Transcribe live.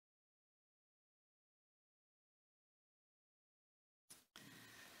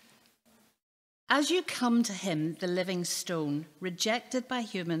As you come to him, the living stone, rejected by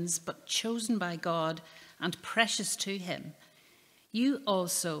humans but chosen by God and precious to him, you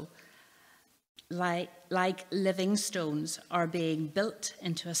also, like living stones, are being built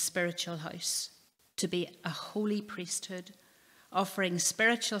into a spiritual house, to be a holy priesthood, offering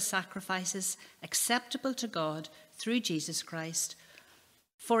spiritual sacrifices acceptable to God through Jesus Christ.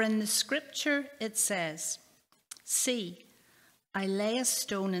 For in the scripture it says, "See, I lay a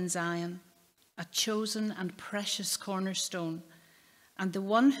stone in Zion, a chosen and precious cornerstone, and the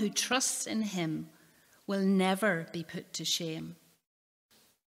one who trusts in him will never be put to shame."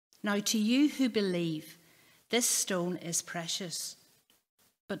 Now to you who believe, this stone is precious.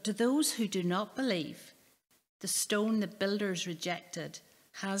 But to those who do not believe, the stone the builders rejected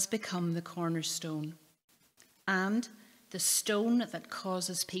has become the cornerstone, and the stone that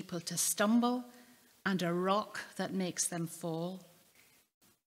causes people to stumble, and a rock that makes them fall.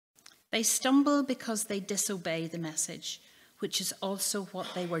 They stumble because they disobey the message, which is also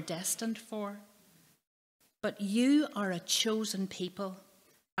what they were destined for. But you are a chosen people,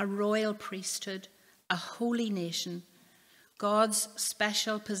 a royal priesthood, a holy nation, God's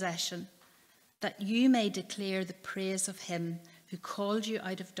special possession, that you may declare the praise of him who called you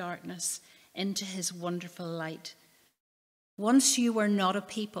out of darkness into his wonderful light. Once you were not a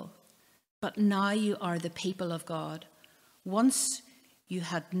people, but now you are the people of God. Once you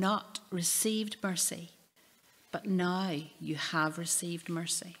had not received mercy, but now you have received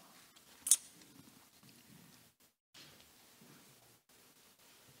mercy.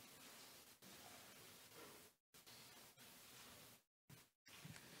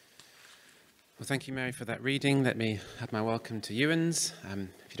 Well, thank you, Mary, for that reading. Let me add my welcome to Ewan's.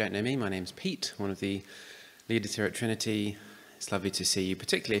 If you don't know me, my name's Pete, one of the leaders here at Trinity. It's lovely to see you,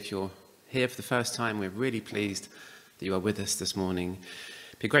 particularly if you're here for the first time. We're really pleased that you are with us this morning.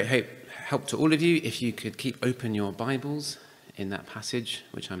 It'd be a great help to all of you if you could keep open your Bibles in that passage,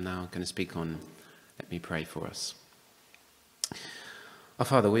 which I'm now going to speak on. Let me pray for us. Our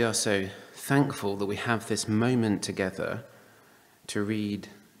Father, we are so thankful that we have this moment together to read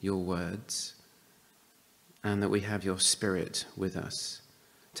your words, and that we have your Spirit with us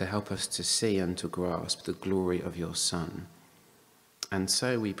to help us to see and to grasp the glory of your Son. And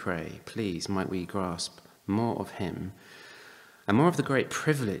so we pray, please, might we grasp more of him and more of the great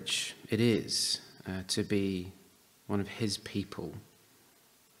privilege it is to be one of his people.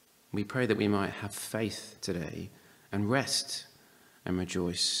 We pray that we might have faith today and rest and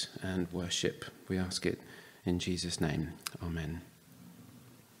rejoice and worship. We ask it in Jesus' name. Amen.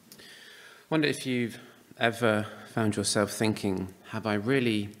 I wonder if you've ever found yourself thinking, have I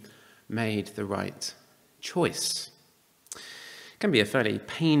really made the right choice? It can be a fairly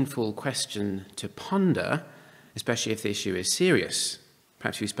painful question to ponder, especially if the issue is serious.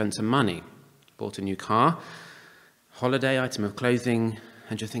 Perhaps you spent some money, bought a new car, holiday item of clothing,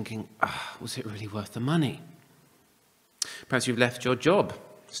 and you're thinking, was it really worth the money? Perhaps you've left your job,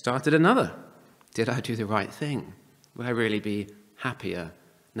 started another. Did I do the right thing? Will I really be happier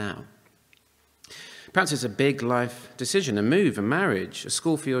now? Perhaps it's a big life decision, a move, a marriage, a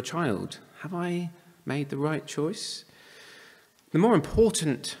school for your child. Have I made the right choice? The more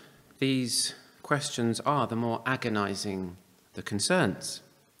important these questions are, the more agonizing the concerns.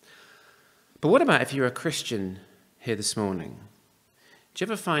 But what about if you're a Christian here this morning? Do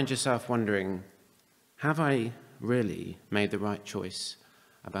you ever find yourself wondering, have I really made the right choice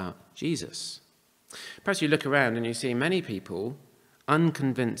about Jesus? Perhaps you look around and you see many people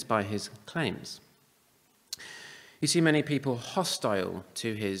unconvinced by his claims. You see many people hostile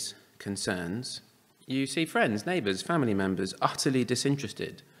to his concerns. You see friends, neighbours, family members utterly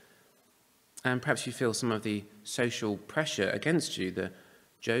disinterested. And perhaps you feel some of the social pressure against you, the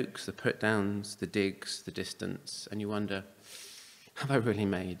jokes, the put-downs, the digs, the distance, and you wonder, have I really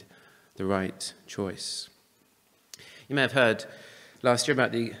made the right choice? You may have heard last year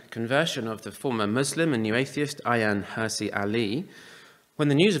about the conversion of the former Muslim and new atheist Ayaan Hirsi Ali. When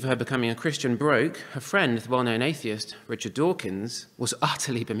the news of her becoming a Christian broke, her friend, the well-known atheist Richard Dawkins, was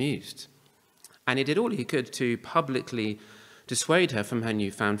utterly bemused. And he did all he could to publicly dissuade her from her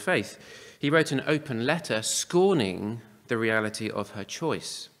newfound faith. He wrote an open letter scorning the reality of her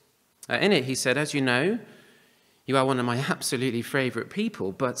choice. In it, he said, "As you know, you are one of my absolutely favourite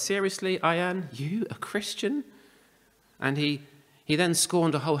people, but seriously, Ayaan, you, a Christian?" And he then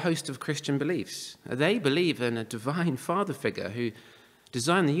scorned a whole host of Christian beliefs. They believe in a divine father figure who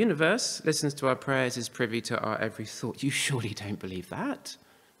designed the universe, listens to our prayers, is privy to our every thought. You surely don't believe that.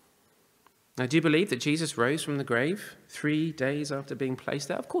 Now, do you believe that Jesus rose from the grave 3 days after being placed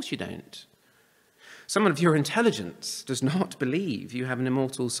there? Of course you don't. Someone of your intelligence does not believe you have an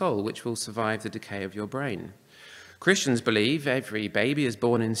immortal soul which will survive the decay of your brain. Christians believe every baby is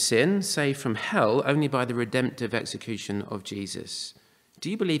born in sin, saved from hell only by the redemptive execution of Jesus. Do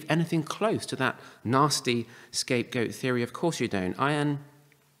you believe anything close to that nasty scapegoat theory? Of course you don't.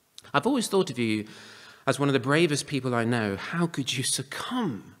 I've always thought of you as one of the bravest people I know. How could you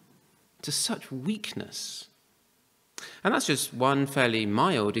succumb to such weakness? And that's just one fairly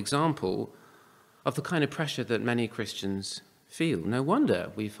mild example of the kind of pressure that many Christians feel. No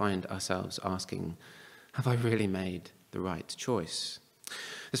wonder we find ourselves asking, have I really made the right choice?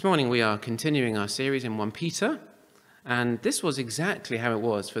 This morning we are continuing our series in 1 Peter, and this was exactly how it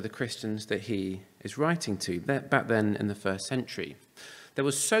was for the Christians that he is writing to back then in the first century. There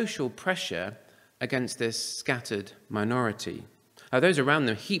was social pressure against this scattered minority. Those around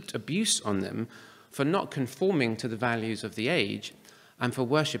them heaped abuse on them for not conforming to the values of the age and for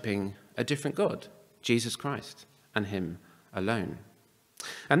worshipping a different God, Jesus Christ, and him alone.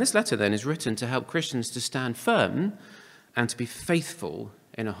 And this letter then is written to help Christians to stand firm and to be faithful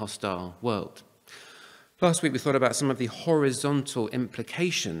in a hostile world. Last week we thought about some of the horizontal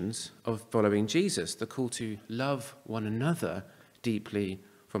implications of following Jesus, the call to love one another deeply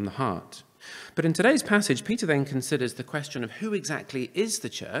from the heart. But in today's passage, Peter then considers the question of who exactly is the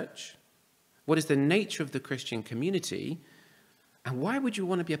church, what is the nature of the Christian community, and why would you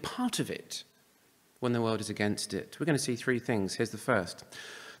want to be a part of it when the world is against it? We're going to see three things. Here's the first.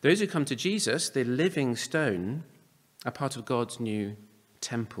 Those who come to Jesus, the living stone, are part of God's new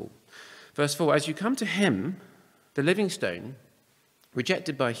temple. Verse 4, as you come to him, the living stone,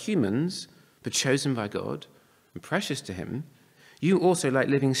 rejected by humans, but chosen by God and precious to him, you also, like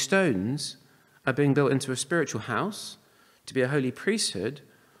living stones, are being built into a spiritual house to be a holy priesthood,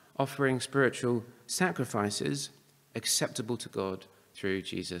 offering spiritual sacrifices acceptable to God through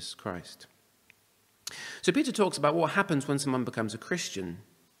Jesus Christ. So Peter talks about what happens when someone becomes a Christian.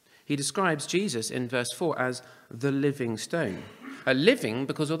 He describes Jesus in verse 4 as the living stone. Living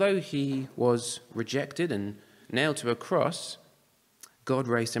because although he was rejected and nailed to a cross, God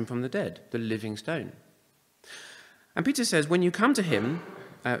raised him from the dead, the living stone. And Peter says, when you come to him,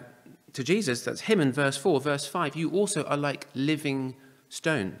 to Jesus, that's him in verse 4, verse 5, you also are like living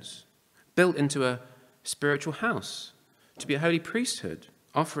stones, built into a spiritual house, to be a holy priesthood,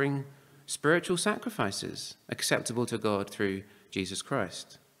 offering spiritual sacrifices acceptable to God through Jesus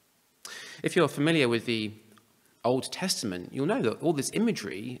Christ. If you're familiar with the Old Testament, you'll know that all this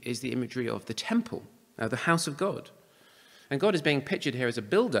imagery is the imagery of the temple, the house of God. And God is being pictured here as a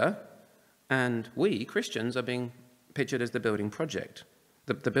builder, and we, Christians, are being pictured as the building project.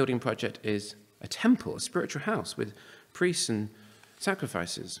 The building project is a temple, a spiritual house with priests and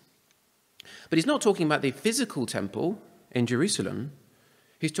sacrifices. But he's not talking about the physical temple in Jerusalem.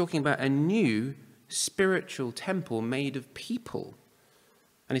 He's talking about a new spiritual temple made of people.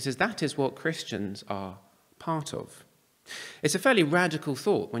 And he says that is what Christians are part of. It's a fairly radical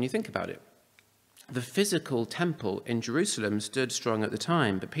thought when you think about it. The physical temple in Jerusalem stood strong at the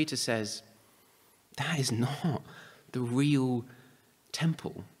time, but Peter says that is not the real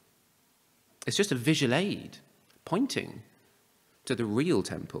temple. It's just a visual aid pointing to the real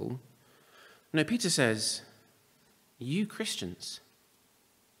temple. No, Peter says, you Christians,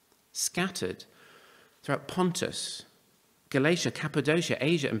 scattered throughout Pontus, Galatia, Cappadocia,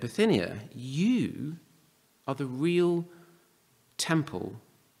 Asia, and Bithynia, you are the real temple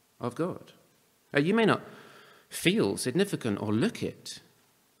of God. You may not feel significant or look it.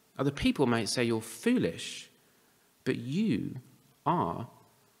 Other people might say you're foolish, but you are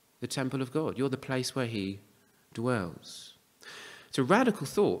the temple of God. You're the place where he dwells. It's a radical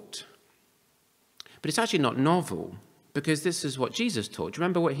thought, but it's actually not novel, because this is what Jesus taught. Do you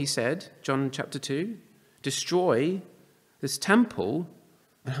remember what he said, John chapter 2? Destroy this temple,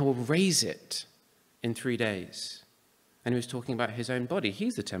 and I will raise it in 3 days. And he was talking about his own body.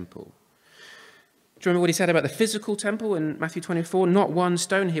 He's the temple. Do you remember what he said about the physical temple in Matthew 24? Not one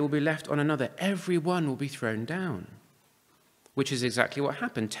stone here will be left on another. Every one will be thrown down. Which is exactly what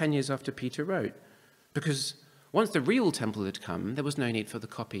happened 10 years after Peter wrote. Because once the real temple had come, there was no need for the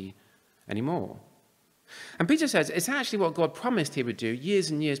copy anymore. And Peter says it's actually what God promised he would do years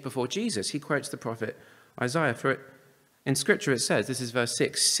and years before Jesus. He quotes the prophet Isaiah. In Scripture it says, this is verse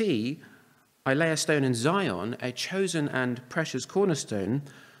 6, see, I lay a stone in Zion, a chosen and precious cornerstone,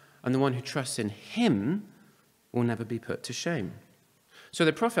 and the one who trusts in him will never be put to shame. So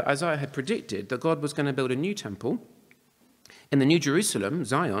the prophet Isaiah had predicted that God was going to build a new temple in the New Jerusalem,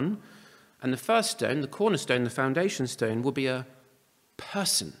 Zion, and the first stone, the cornerstone, the foundation stone, will be a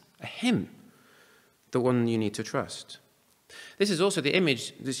person, a him, the one you need to trust. This is also the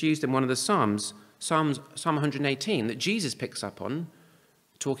image that's used in one of the Psalms, Psalm 118 that Jesus picks up on,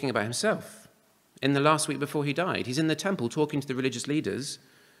 talking about himself. In the last week before he died, he's in the temple talking to the religious leaders,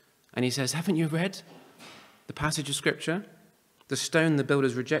 and he says, haven't you read the passage of Scripture? The stone the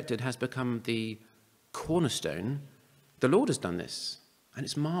builders rejected has become the cornerstone. The Lord has done this, and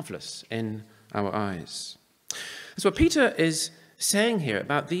it's marvelous in our eyes. So what Peter is saying here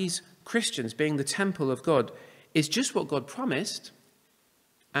about these Christians being the temple of God is just what God promised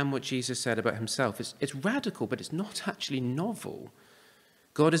and what Jesus said about himself. It's radical, but it's not actually novel.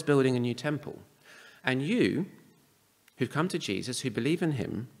 God is building a new temple. And you, who've come to Jesus, who believe in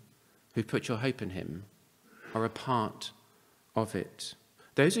him, who've put your hope in him, are a part of it.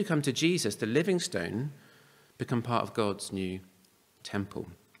 Those who come to Jesus, the living stone, become part of God's new temple.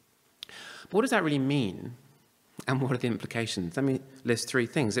 But what does that really mean? And what are the implications? Let me list three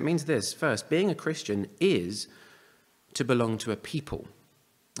things. It means this. First, being a Christian is to belong to a people.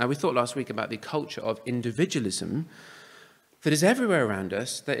 Now, we thought last week about the culture of individualism that is everywhere around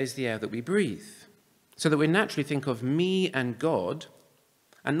us, that is the air that we breathe. So that we naturally think of me and God,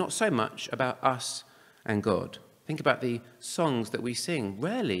 and not so much about us and God. Think about the songs that we sing.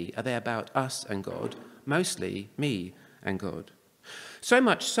 Rarely are they about us and God, mostly me and God. So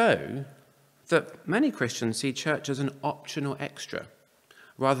much so that many Christians see church as an optional extra,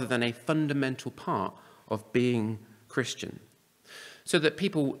 rather than a fundamental part of being Christian. So that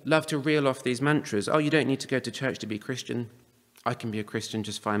people love to reel off these mantras. Oh, you don't need to go to church to be Christian. I can be a Christian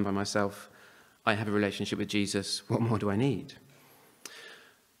just fine by myself. I have a relationship with Jesus. What more do I need?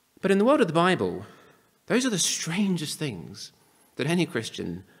 But in the world of the Bible, those are the strangest things that any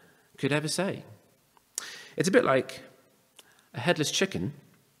Christian could ever say. It's a bit like a headless chicken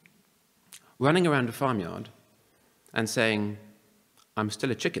running around a farmyard and saying, I'm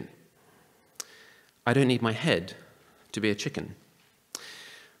still a chicken. I don't need my head to be a chicken.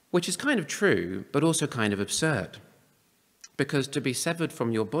 Which is kind of true, but also kind of absurd. Because to be severed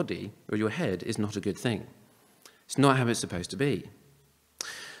from your body or your head is not a good thing. It's not how it's supposed to be.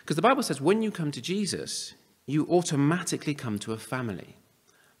 Because the Bible says when you come to Jesus, you automatically come to a family.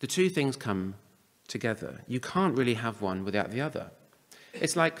 The two things come together. You can't really have one without the other.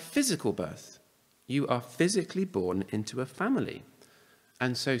 It's like physical birth. You are physically born into a family.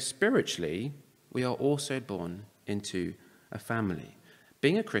 And so spiritually, we are also born into a family.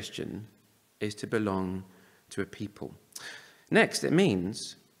 Being a Christian is to belong to a people. Next, it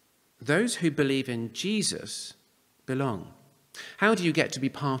means those who believe in Jesus belong. How do you get to be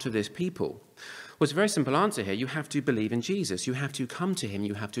part of this people? Well, it's a very simple answer here. You have to believe in Jesus. You have to come to him.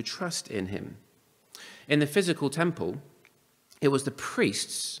 You have to trust in him. In the physical temple, it was the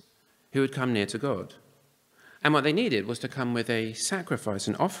priests who would come near to God. And what they needed was to come with a sacrifice,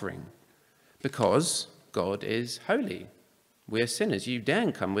 an offering, because God is holy. We are sinners. You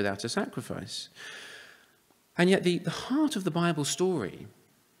daren't come without a sacrifice. And yet the heart of the Bible story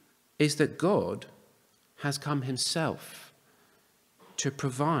is that God has come himself to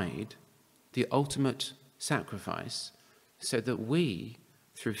provide the ultimate sacrifice so that we,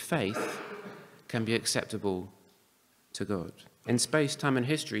 through faith, can be acceptable to God. In space, time, and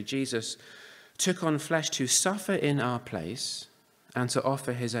history, Jesus took on flesh to suffer in our place and to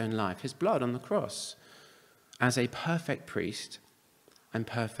offer his own life, his blood on the cross, as a perfect priest and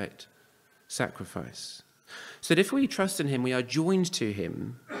perfect sacrifice. So that if we trust in him, we are joined to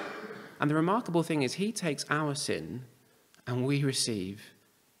him. And the remarkable thing is he takes our sin and we receive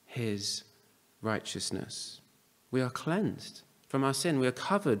his righteousness. We are cleansed from our sin. We are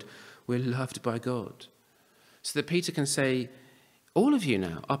covered. We're loved by God. So that Peter can say, all of you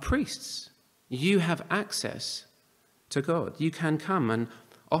now are priests. You have access to God. You can come and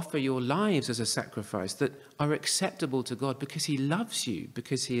offer your lives as a sacrifice that are acceptable to God because he loves you,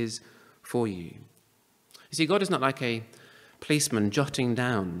 because he is for you. You see, God is not like a policeman jotting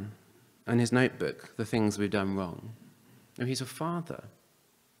down in his notebook the things we've done wrong. No, he's a father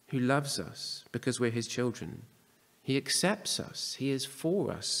who loves us because we're his children. He accepts us. He is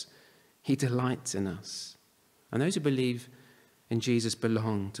for us. He delights in us. And those who believe in Jesus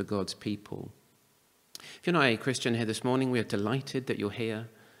belong to God's people. If you're not a Christian here this morning, we are delighted that you're here.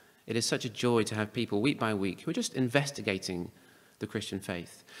 It is such a joy to have people week by week who are just investigating the Christian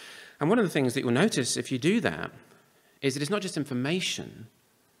faith. And one of the things that you'll notice if you do that is that it's not just information,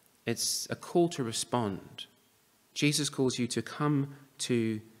 it's a call to respond. Jesus calls you to come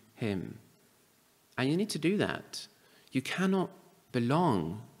to him. And you need to do that. You cannot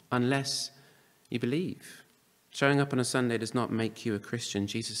belong unless you believe. Showing up on a Sunday does not make you a Christian.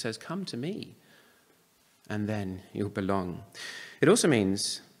 Jesus says, come to me, and then you'll belong. It also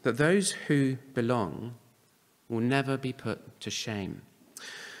means that those who belong will never be put to shame.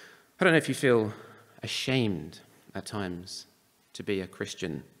 I don't know if you feel ashamed at times to be a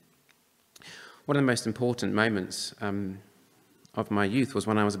Christian. One of the most important moments of my youth was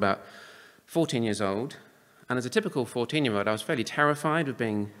when I was about 14 years old. And as a typical 14-year-old, I was fairly terrified of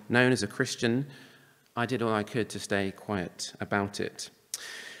being known as a Christian. I did all I could to stay quiet about it.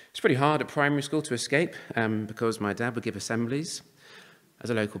 It's pretty hard at primary school to escape because my dad would give assemblies as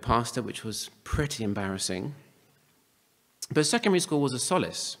a local pastor, which was pretty embarrassing. But secondary school was a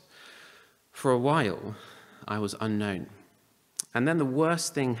solace. For a while, I was unknown. And then the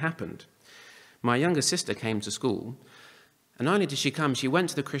worst thing happened. My younger sister came to school, and not only did she come, she went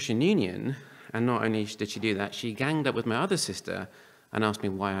to the Christian Union, and not only did she do that, she ganged up with my other sister and asked me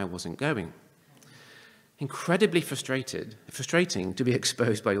why I wasn't going. Incredibly frustrating to be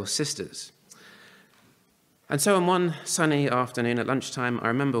exposed by your sisters. And so on one sunny afternoon at lunchtime, I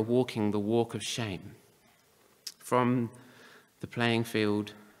remember walking the walk of shame from the playing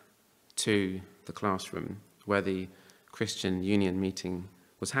field to the classroom where the Christian Union meeting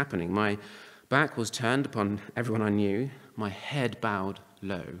was happening. My back was turned upon everyone I knew, my head bowed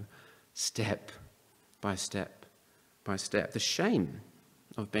low, step by step by step. The shame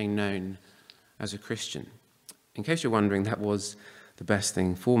of being known as a Christian. In case you're wondering, that was the best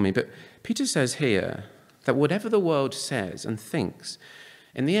thing for me. But Peter says here that whatever the world says and thinks,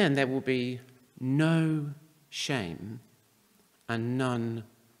 in the end there will be no shame and none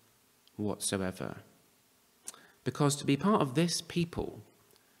whatsoever. Because to be part of this people,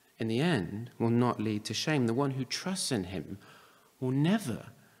 in the end, will not lead to shame. The one who trusts in him will never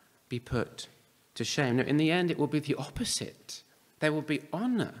be put to shame. No, in the end, it will be the opposite. There will be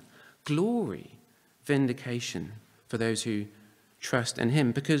honor, glory, vindication for those who trust in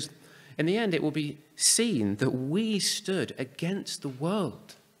him. Because in the end, it will be seen that we stood against the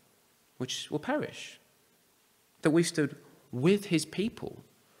world, which will perish. That we stood with his people,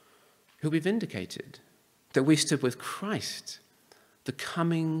 who will be vindicated. That we stood with Christ, the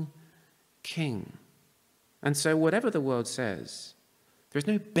coming King. And so whatever the world says, there is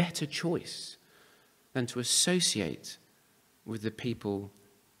no better choice than to associate with the people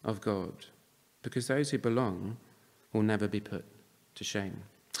of God, because those who belong will never be put to shame.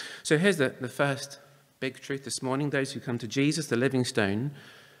 So here's the first big truth this morning. Those who come to Jesus, the living stone,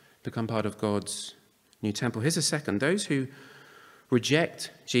 become part of God's new temple. Here's the second. Those who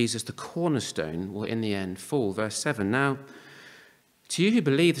reject Jesus, the cornerstone, will in the end fall. Verse 7. Now, to you who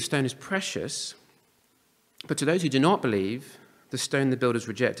believe, the stone is precious, but to those who do not believe, the stone the builders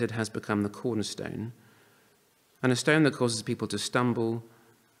rejected has become the cornerstone, and a stone that causes people to stumble,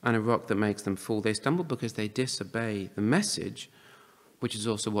 and a rock that makes them fall. They stumble because they disobey the message, which is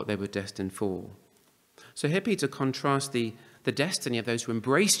also what they were destined for. So here Peter contrasts the destiny of those who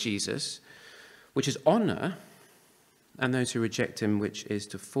embrace Jesus, which is honor, and those who reject him, which is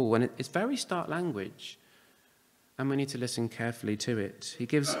to fall. And it's very stark language, and we need to listen carefully to it. He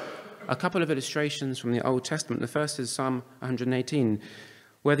gives a couple of illustrations from the Old Testament. The first is Psalm 118,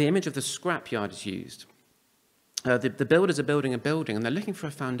 where the image of the scrapyard is used. The builders are building a building, and they're looking for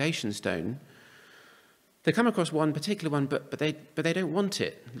a foundation stone. They come across one particular one, but they don't want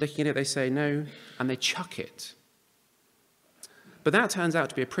it. Looking at it, they say no, and they chuck it. But that turns out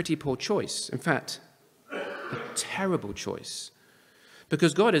to be a pretty poor choice. In fact, a terrible choice.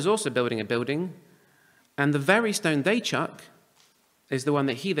 Because God is also building a building, and the very stone they chuck is the one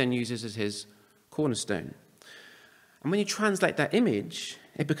that he then uses as his cornerstone. And when you translate that image,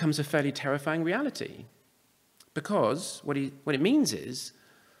 it becomes a fairly terrifying reality. Because what it means is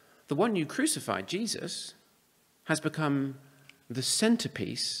the one you crucified, Jesus, has become the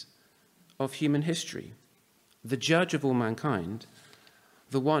centerpiece of human history, the judge of all mankind,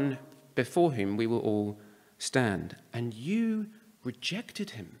 the one before whom we will all stand. And you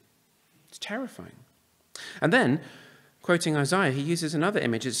rejected him. It's terrifying. And then, quoting Isaiah, he uses another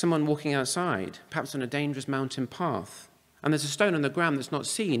image. It's someone walking outside, perhaps on a dangerous mountain path, and there's a stone on the ground that's not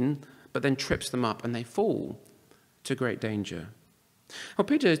seen, but then trips them up, and they fall to great danger. What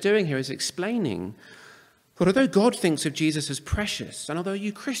Peter is doing here is explaining that although God thinks of Jesus as precious, and although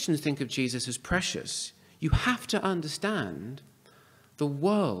you Christians think of Jesus as precious, you have to understand the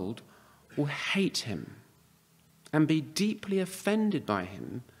world will hate him and be deeply offended by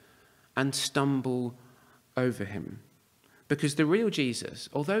him and stumble over him. Because the real Jesus,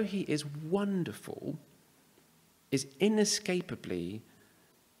 although he is wonderful, is inescapably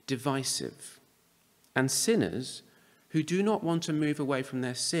divisive. And sinners who do not want to move away from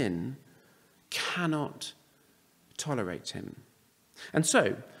their sin cannot tolerate him. And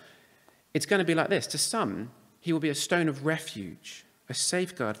so, it's going to be like this. To some, he will be a stone of refuge, a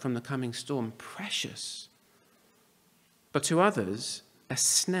safeguard from the coming storm, precious. But to others, a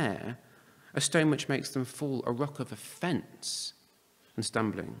snare a stone which makes them fall, a rock of offence and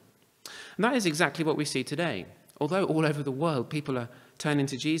stumbling. And that is exactly what we see today. Although all over the world people are turning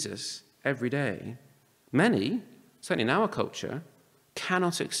to Jesus every day, many, certainly in our culture,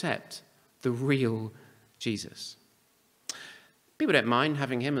 cannot accept the real Jesus. People don't mind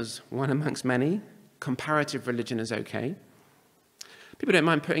having him as one amongst many. Comparative religion is okay. People don't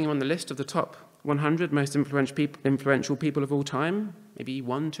mind putting him on the list of the top 100 most influential people of all time, maybe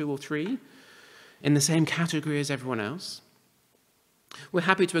 1, 2, or 3, in the same category as everyone else. We're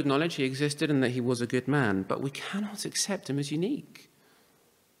happy to acknowledge he existed and that he was a good man, but we cannot accept him as unique.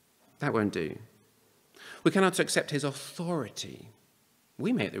 That won't do. We cannot accept his authority.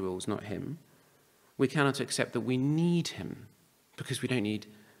 We make the rules, not him. We cannot accept that we need him because we don't need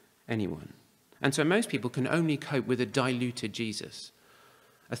anyone. And so most people can only cope with a diluted Jesus,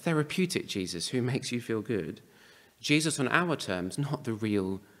 a therapeutic Jesus who makes you feel good. Jesus on our terms, not the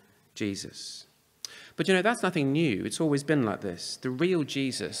real Jesus. But that's nothing new. It's always been like this. The real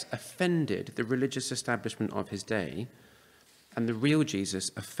Jesus offended the religious establishment of his day, and the real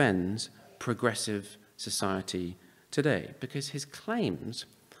Jesus offends progressive society today because his claims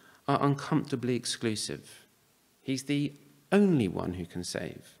are uncomfortably exclusive. He's the only one who can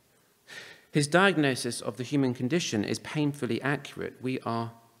save. His diagnosis of the human condition is painfully accurate. We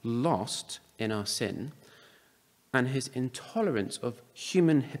are lost in our sin, and his intolerance of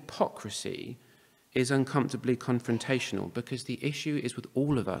human hypocrisy is uncomfortably confrontational because the issue is with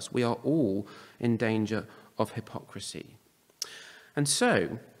all of us. We are all in danger of hypocrisy. And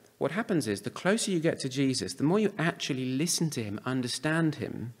so what happens is the closer you get to Jesus, the more you actually listen to him, understand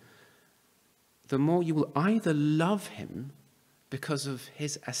him, the more you will either love him because of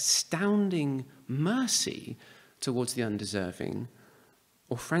his astounding mercy towards the undeserving,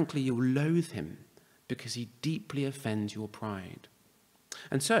 or frankly, you'll loathe him because he deeply offends your pride.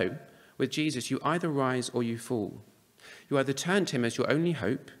 And so, with Jesus, you either rise or you fall. You either turn to him as your only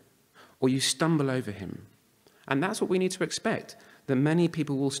hope, or you stumble over him. And that's what we need to expect, that many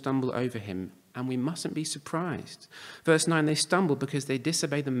people will stumble over him, and we mustn't be surprised. Verse 9, they stumble because they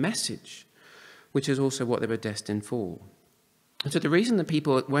disobey the message, which is also what they were destined for. And so the reason that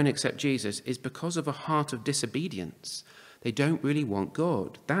people won't accept Jesus is because of a heart of disobedience. They don't really want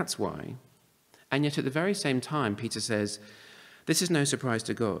God. That's why. And yet at the very same time, Peter says, this is no surprise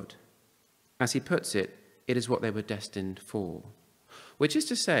to God. As he puts it, it is what they were destined for. Which is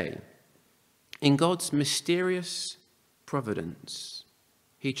to say, in God's mysterious providence,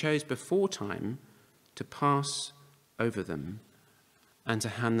 he chose before time to pass over them and to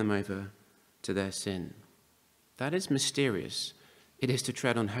hand them over to their sin. That is mysterious. It is to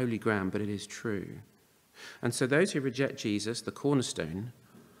tread on holy ground, but it is true. And so those who reject Jesus, the cornerstone,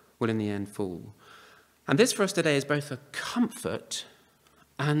 will in the end fall. And this for us today is both a comfort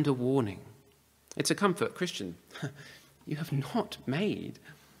and a warning. It's a comfort, Christian. You have not made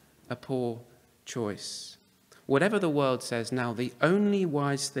a poor choice. Whatever the world says now, the only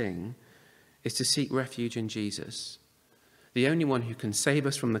wise thing is to seek refuge in Jesus, the only one who can save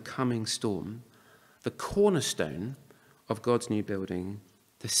us from the coming storm, the cornerstone of God's new building,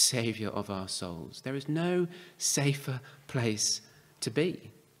 the Saviour of our souls. There is no safer place to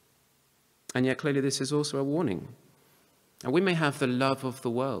be. And yet clearly this is also a warning. And we may have the love of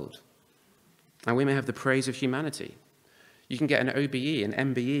the world, and we may have the praise of humanity. You can get an OBE, an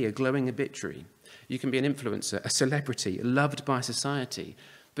MBE, a glowing obituary. You can be an influencer, a celebrity, loved by society.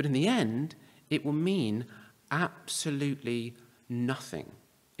 But in the end, it will mean absolutely nothing.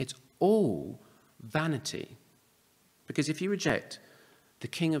 It's all vanity. Because if you reject the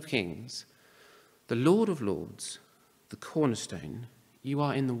King of Kings, the Lord of Lords, the cornerstone, you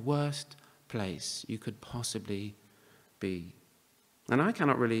are in the worst place you could possibly be. And I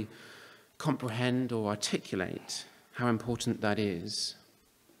cannot really comprehend or articulate how important that is.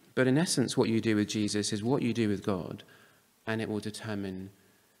 But in essence, what you do with Jesus is what you do with God, and it will determine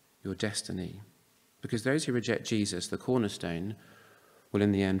your destiny. Because those who reject Jesus, the cornerstone, will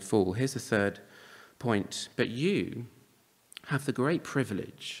in the end fall. Here's the third point. But you have the great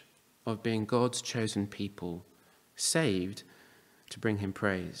privilege of being God's chosen people, saved to bring him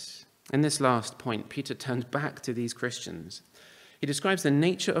praise. In this last point, Peter turns back to these Christians. He describes the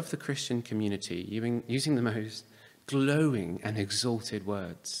nature of the Christian community using the most glowing and exalted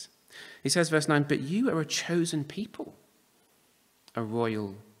words. He says, verse 9, but you are a chosen people, a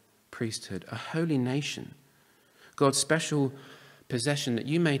royal priesthood, a holy nation, God's special possession, that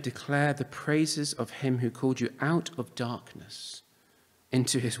you may declare the praises of him who called you out of darkness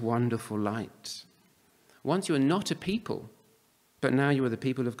into his wonderful light. Once you were not a people, but now you are the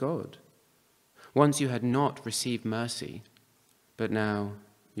people of God. Once you had not received mercy, but now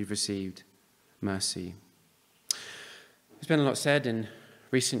you've received mercy. There's been a lot said in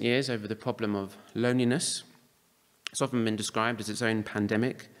recent years over the problem of loneliness. It's often been described as its own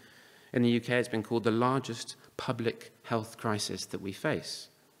pandemic. In the UK, it's been called the largest public health crisis that we face.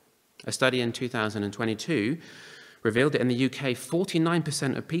 A study in 2022 revealed that in the UK,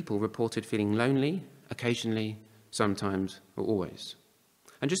 49% of people reported feeling lonely, occasionally, sometimes, or always.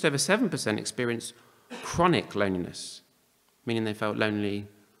 And just over 7% experienced chronic loneliness, meaning they felt lonely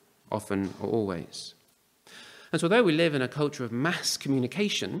often or always. And so although we live in a culture of mass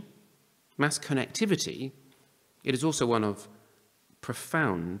communication, mass connectivity, it is also one of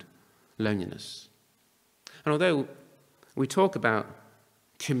profound loneliness. And although we talk about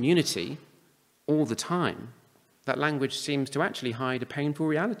community all the time, that language seems to actually hide a painful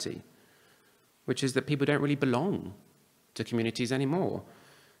reality, which is that people don't really belong to communities anymore.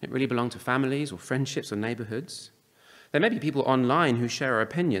 They don't really belong to families or friendships or neighborhoods. There may be people online who share our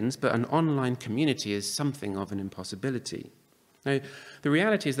opinions, but an online community is something of an impossibility. Now, the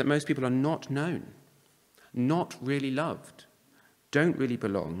reality is that most people are not known, not really loved, don't really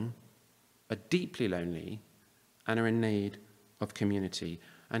belong, are deeply lonely, and are in need of community.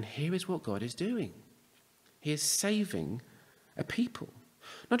 And here is what God is doing. He is saving a people,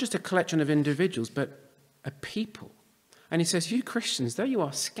 not just a collection of individuals, but a people. And he says, you Christians, though you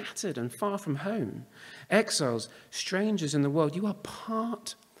are scattered and far from home, exiles, strangers in the world, you are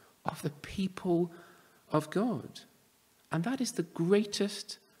part of the people of God. And that is the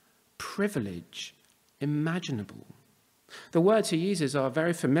greatest privilege imaginable. The words he uses are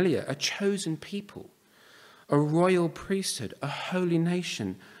very familiar: a chosen people, a royal priesthood, a holy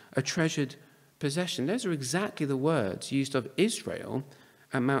nation, a treasured possession. Those are exactly the words used of Israel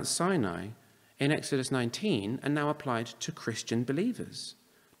at Mount Sinai in Exodus 19 and now applied to Christian believers.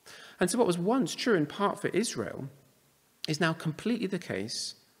 And so what was once true in part for Israel is now completely the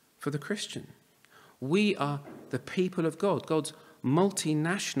case for the Christian. We are the people of God, God's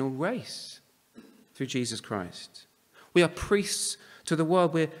multinational race through Jesus Christ. We are priests to the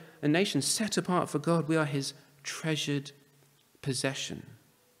world. We're a nation set apart for God. We are his treasured possession.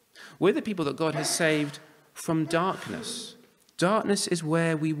 We're the people that God has saved from darkness. Darkness is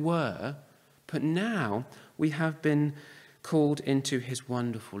where we were, but now we have been called into his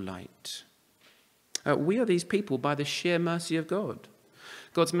wonderful light. We are these people by the sheer mercy of God.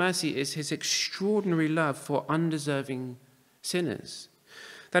 God's mercy is his extraordinary love for undeserving sinners.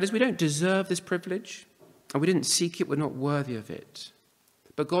 That is, we don't deserve this privilege, and we didn't seek it, we're not worthy of it.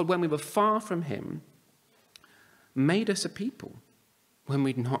 But God, when we were far from him, made us a people. When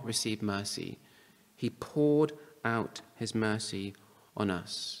we'd not received mercy, he poured out his mercy on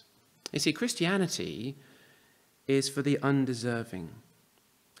us. You see, Christianity is for the undeserving.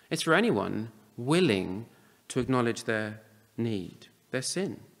 It's for anyone willing to acknowledge their need, their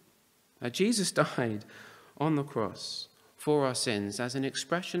sin. Jesus died on the cross for our sins as an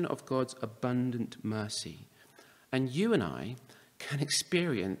expression of God's abundant mercy. And you and I can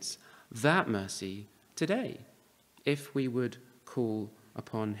experience that mercy today if we would call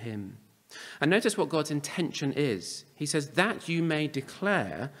upon him. And notice what God's intention is. He says that you may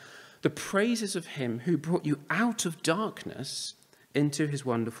declare the praises of him who brought you out of darkness into his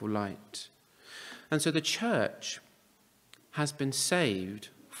wonderful light. And so the church has been saved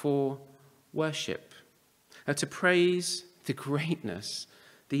for worship, to praise the greatness,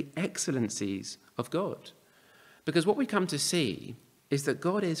 the excellencies of God. Because what we come to see is that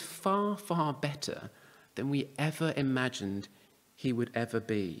God is far, far better than we ever imagined he would ever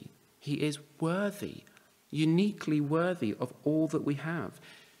be. He is worthy, uniquely worthy of all that we have.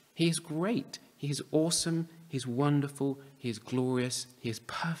 He is great, he is awesome, he is wonderful, he is glorious, he is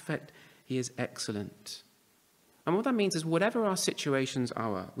perfect, he is excellent. And what that means is whatever our situations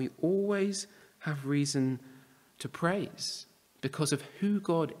are, we always have reason to praise because of who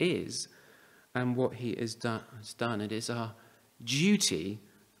God is and what he has done. It is our duty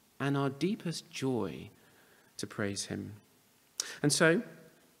and our deepest joy to praise him. And so,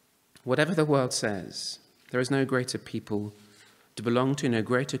 whatever the world says, there is no greater people to belong to, no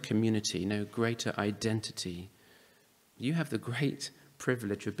greater community, no greater identity. You have the great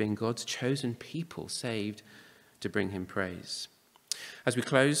privilege of being God's chosen people, saved to bring him praise. As we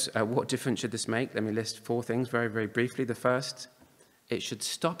close, what difference should this make? Let me list 4 things very, very briefly. The first, it should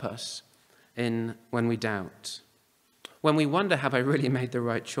stop us when we doubt. When we wonder, have I really made the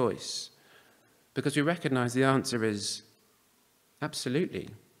right choice? Because we recognize the answer is absolutely,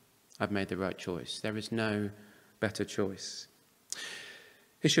 I've made the right choice. There is no better choice.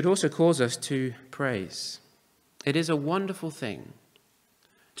 It should also cause us to praise. It is a wonderful thing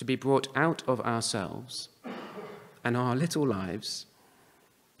to be brought out of ourselves and our little lives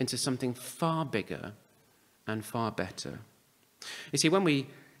into something far bigger and far better. You see, when we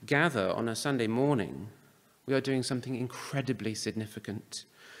gather on a Sunday morning, we are doing something incredibly significant.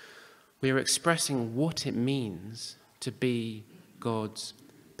 We are expressing what it means to be God's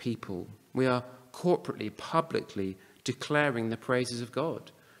people. We are corporately, publicly declaring the praises of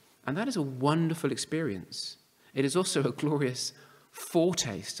God. And that is a wonderful experience. It is also a glorious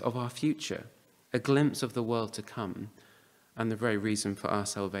foretaste of our future, a glimpse of the world to come, and the very reason for our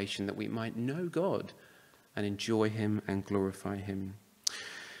salvation, that we might know God and enjoy him and glorify him.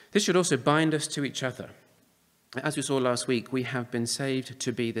 This should also bind us to each other. As we saw last week, we have been saved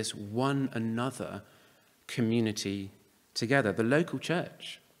to be this one another community together, the local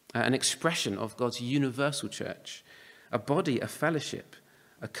church, an expression of God's universal church, a body, a fellowship,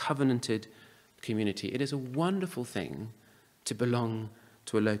 a covenanted community. It is a wonderful thing to belong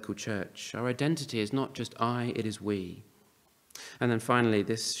to a local church. Our identity is not just I, it is we. And then finally,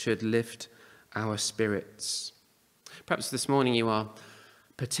 this should lift our spirits. Perhaps this morning you are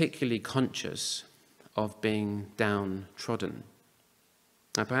particularly conscious of being downtrodden.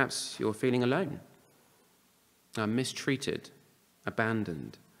 And perhaps you're feeling alone, mistreated,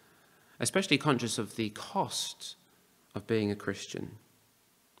 abandoned, especially conscious of the cost of being a Christian.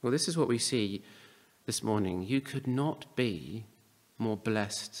 Well, this is what we see this morning. You could not be more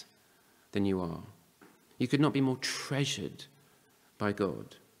blessed than you are. You could not be more treasured by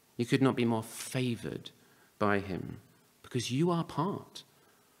God. You could not be more favored by him, because you are part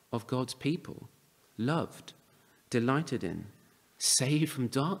of God's people, loved, delighted in, saved from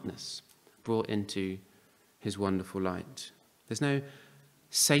darkness, brought into his wonderful light. There's no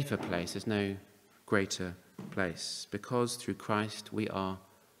safer place, there's no greater place, because through Christ we are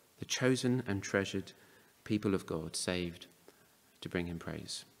the chosen and treasured people of God, saved to bring him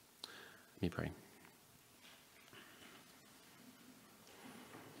praise. Let me pray.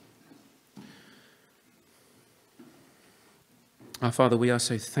 Our Father, we are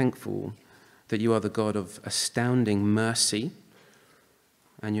so thankful that you are the God of astounding mercy,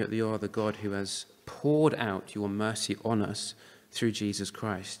 and yet you are the God who has poured out your mercy on us through Jesus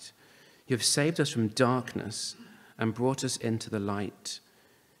Christ. You have saved us from darkness and brought us into the light.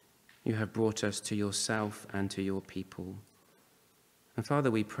 You have brought us to yourself and to your people. And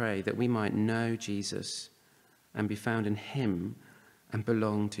Father, we pray that we might know Jesus and be found in him and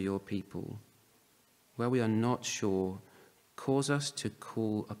belong to your people. Where we are not sure, cause us to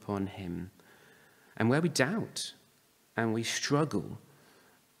call upon him. And where we doubt and we struggle,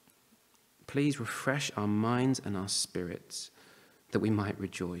 please refresh our minds and our spirits that we might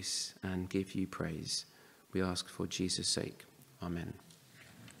rejoice and give you praise. We ask for Jesus' sake. Amen.